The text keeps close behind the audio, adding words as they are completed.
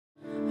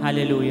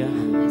Hallelujah.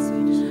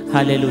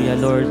 Hallelujah,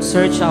 Lord.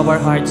 Search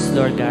our hearts,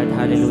 Lord God.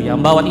 Hallelujah.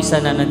 Ang bawat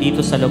isa na nandito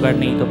sa lugar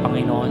na ito,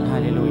 Panginoon.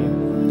 Hallelujah.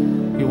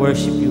 We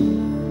worship you.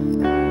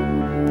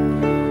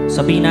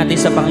 Sabihin natin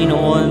sa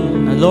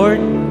Panginoon na,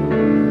 Lord,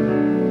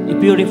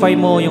 i-purify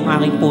mo yung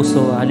aking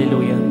puso.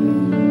 Hallelujah.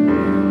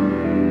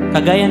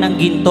 Kagaya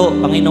ng ginto,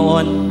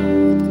 Panginoon,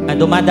 na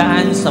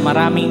dumadaan sa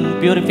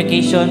maraming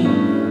purification,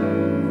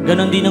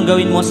 ganon din ang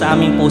gawin mo sa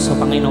aming puso,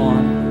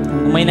 Panginoon.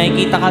 Kung may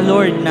nakikita ka,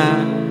 Lord,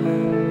 na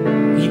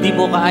hindi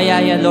mo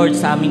kaayaya, Lord,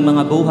 sa aming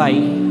mga buhay,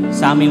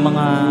 sa aming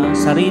mga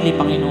sarili,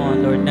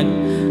 Panginoon, Lord.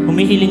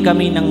 Humihiling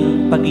kami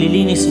ng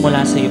paglilinis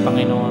mula sa iyo,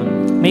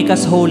 Panginoon. Make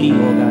us holy,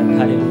 O God.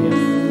 Hallelujah.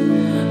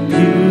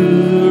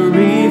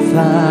 Purify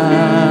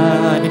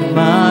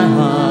my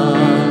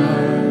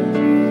heart.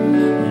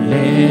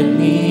 Let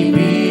me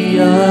be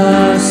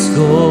as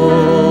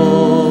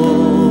gold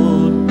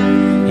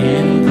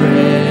and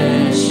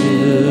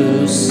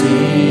precious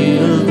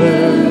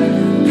silver.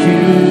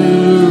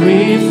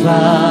 Purify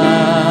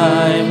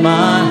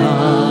my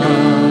heart.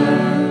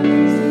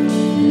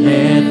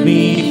 Let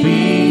me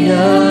be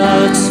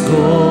as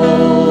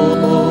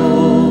gold,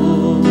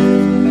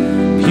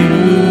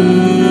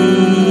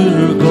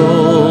 pure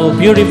gold.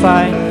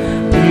 Purify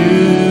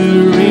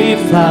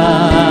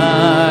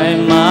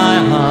my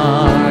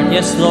heart.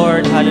 Yes,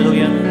 Lord.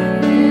 Hallelujah.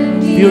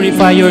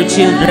 Purify your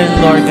children,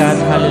 Lord God.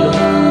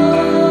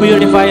 Hallelujah.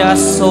 Purify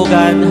us, oh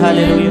God.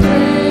 Hallelujah.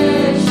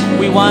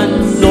 We want,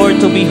 Lord,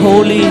 to be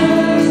holy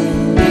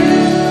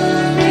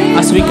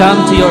as we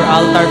come to your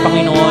altar,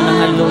 Panginoon.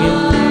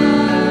 Hallelujah.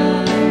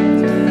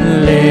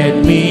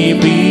 Let me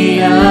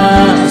be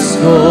as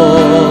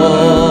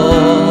gold,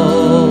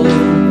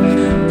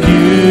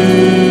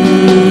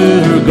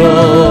 pure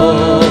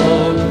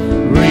gold,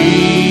 refiner's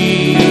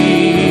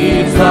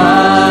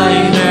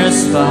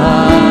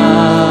fire.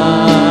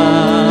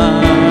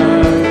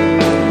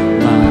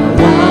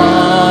 My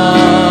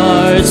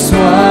heart's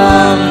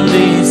one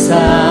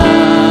desire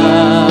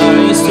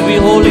is to be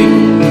holy,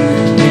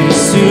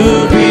 is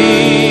to be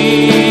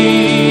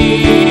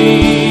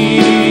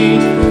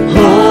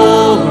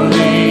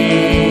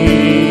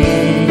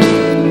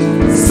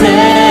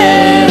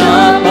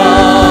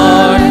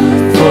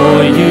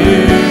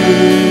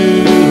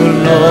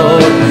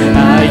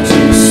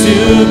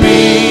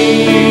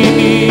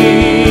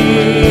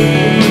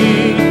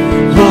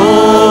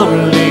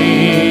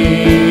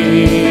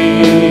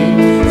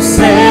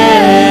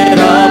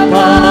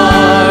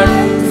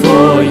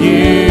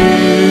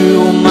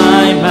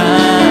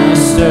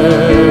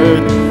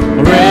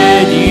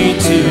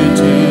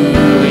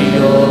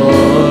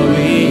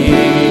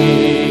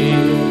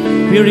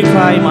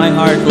purify my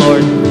heart,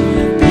 Lord.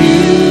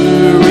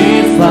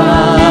 Purify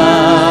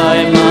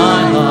my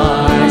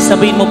heart.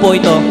 Sabihin mo po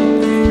ito.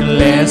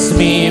 Cleanse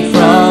me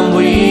from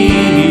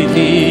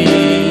within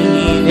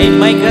and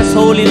make us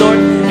holy, Lord,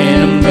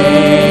 and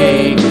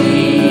make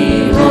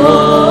me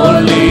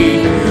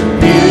holy.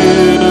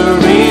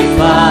 Purify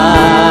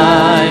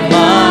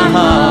my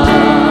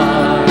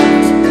heart.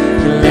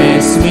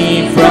 Cleanse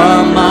me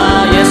from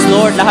my... Yes,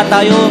 Lord, lahat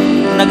tayo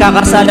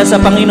nagkakasala sa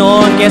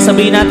Panginoon. Kaya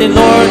sabihin natin,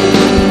 Lord,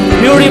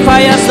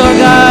 purify us, Lord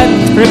God.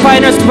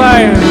 Refiner's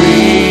fire.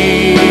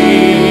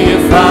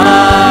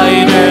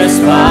 Refiner's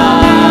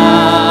fire.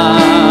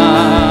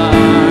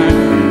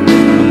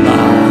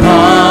 My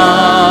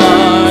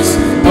heart's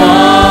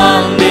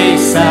one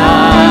desire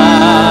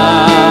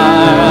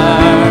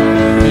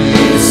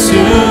is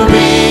to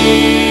be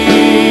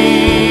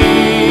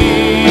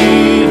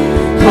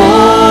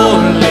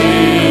holy,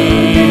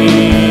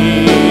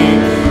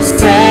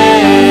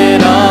 set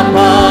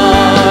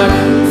apart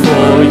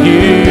for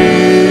you.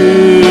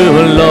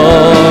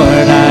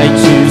 Lord, I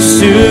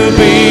choose to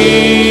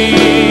be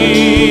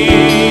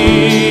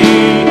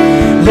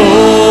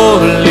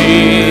holy,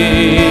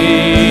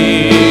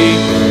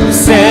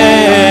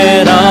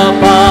 set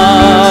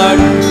apart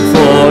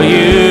for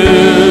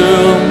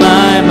you,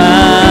 my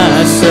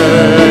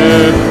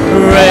Master,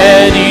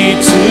 ready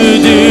to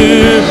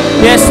do.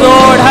 Yes,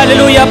 Lord,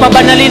 hallelujah.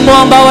 Pabanalin mo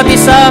ang bawat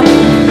isa.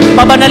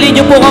 Pabanalin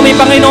niyo po kami,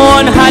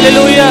 Panginoon.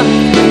 Hallelujah.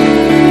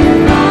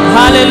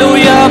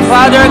 Hallelujah,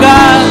 Father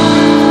God.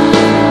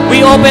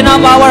 We open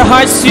up our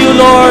hearts to you,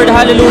 Lord.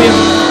 Hallelujah.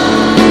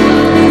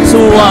 So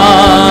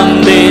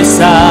one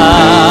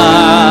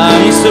desire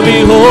is to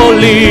be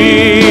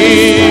holy.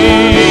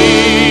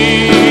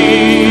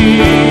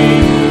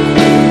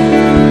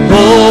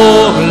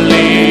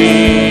 Holy.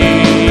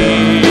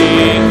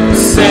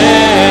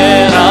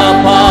 Set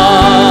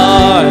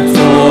apart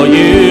for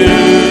you,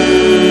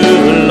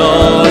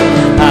 Lord.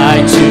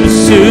 I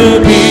choose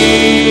to be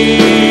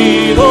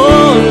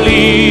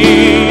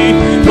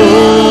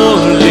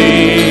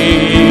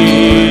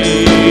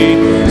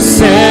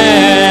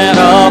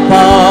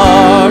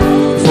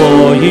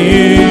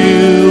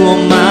you,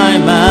 my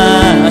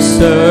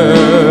Master,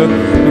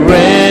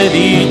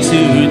 ready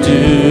to do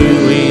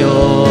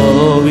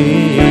your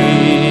will.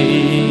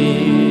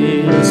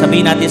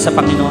 Sabihin natin sa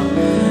Panginoon,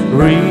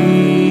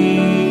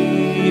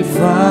 Refiner's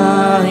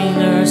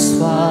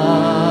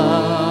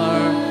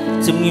fire.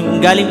 yung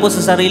galing po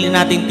sa sarili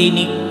nating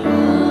tinig.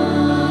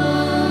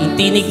 Yung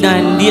tinig na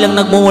hindi lang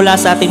nagmumula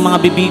sa ating mga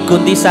bibig,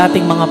 kundi sa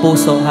ating mga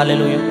puso.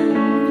 Hallelujah.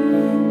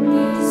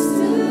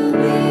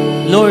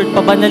 Lord,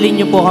 pabanalin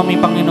niyo po kami,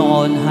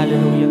 Panginoon.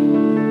 Hallelujah.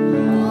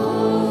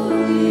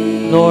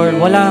 Lord,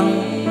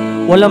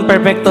 walang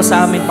perfecto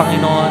sa amin,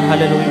 Panginoon.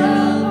 Hallelujah.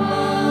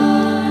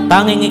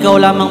 Tanging ikaw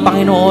lamang,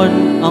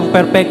 Panginoon, ang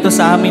perfecto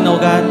sa amin, O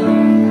God.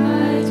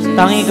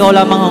 Tanging ikaw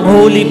lamang ang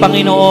holy,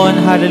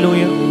 Panginoon.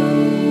 Hallelujah.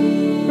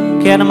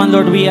 Kaya naman,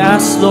 Lord, we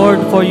ask,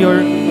 Lord, for your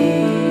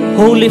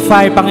holy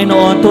fire,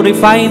 Panginoon, to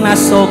refine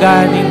us, O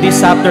God, in this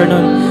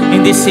afternoon,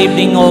 in this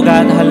evening, O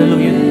God.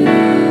 Hallelujah.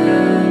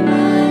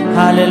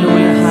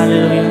 Hallelujah,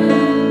 hallelujah.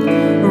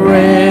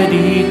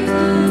 Ready.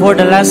 For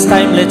the last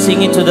time, let's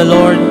sing it to the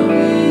Lord.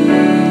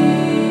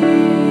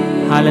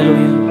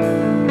 Hallelujah.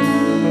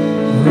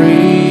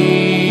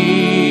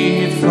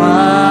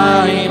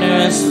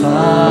 Refiner's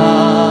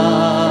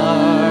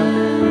fire.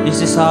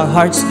 This is our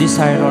heart's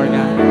desire, Lord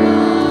God.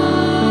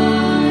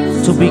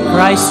 To be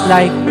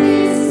Christ-like,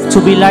 to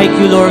be like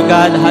you, Lord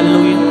God.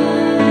 Hallelujah.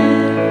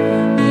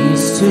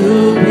 Is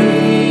to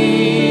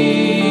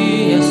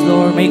be, yes,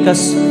 Lord, make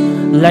us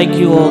like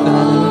you, O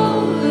God.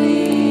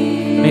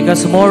 Make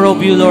us more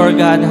of you, Lord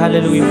God.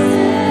 Hallelujah.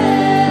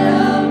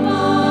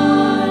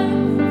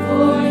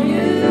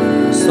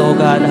 So,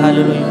 God,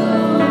 hallelujah.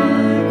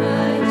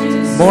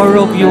 More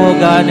of you, O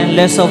God, and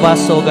less of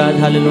us, O God.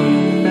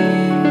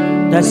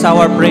 Hallelujah. That's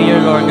our prayer,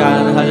 Lord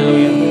God.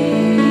 Hallelujah.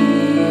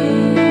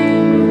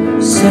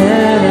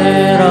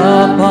 Set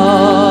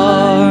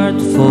apart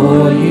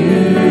for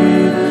you,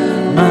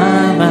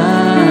 my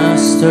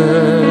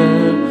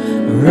Master,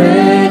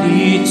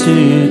 ready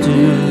to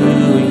do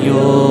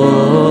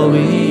your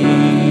will,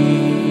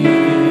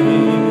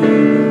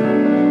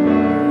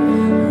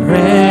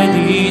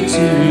 ready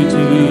to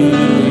do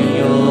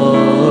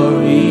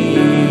your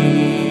will,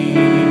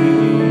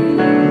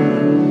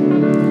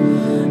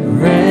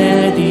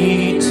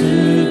 ready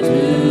to do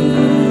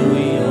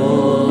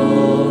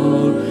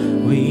your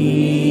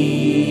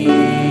will.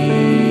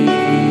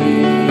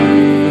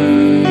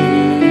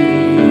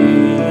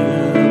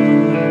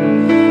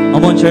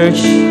 Come on,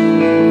 church.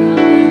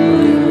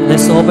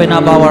 Let's open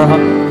up our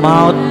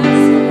mouth.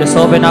 Let's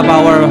open up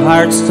our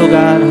hearts to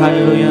God.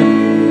 Hallelujah.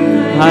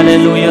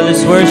 Hallelujah.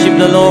 Let's worship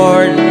the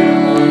Lord.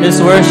 Let's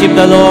worship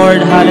the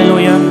Lord.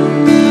 Hallelujah.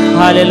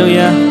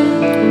 Hallelujah.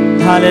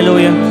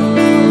 Hallelujah.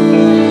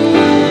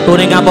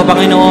 Tunay nga po,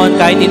 Panginoon,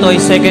 kahit ito ay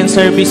second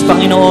service,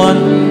 Panginoon,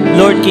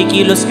 Lord,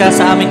 kikilos ka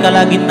sa aming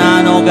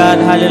kalagitnaan, O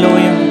God.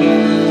 Hallelujah.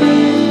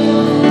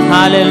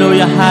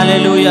 Hallelujah.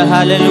 Hallelujah.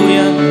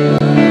 Hallelujah.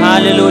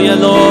 Hallelujah,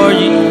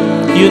 Lord.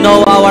 You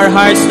know our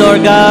hearts,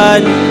 Lord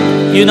God.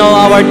 You know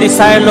our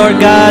desire, Lord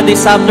God,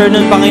 this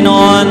afternoon,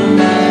 Panginoon.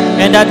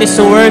 And that is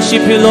to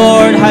worship you,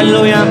 Lord.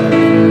 Hallelujah.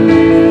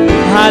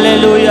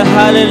 Hallelujah.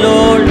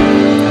 Hallelujah.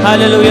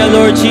 Hallelujah,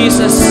 Lord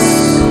Jesus.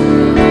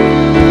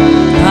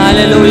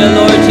 Hallelujah,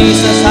 Lord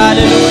Jesus.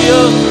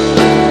 Hallelujah.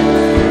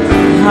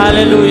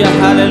 Hallelujah.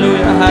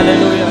 Hallelujah.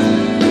 Hallelujah.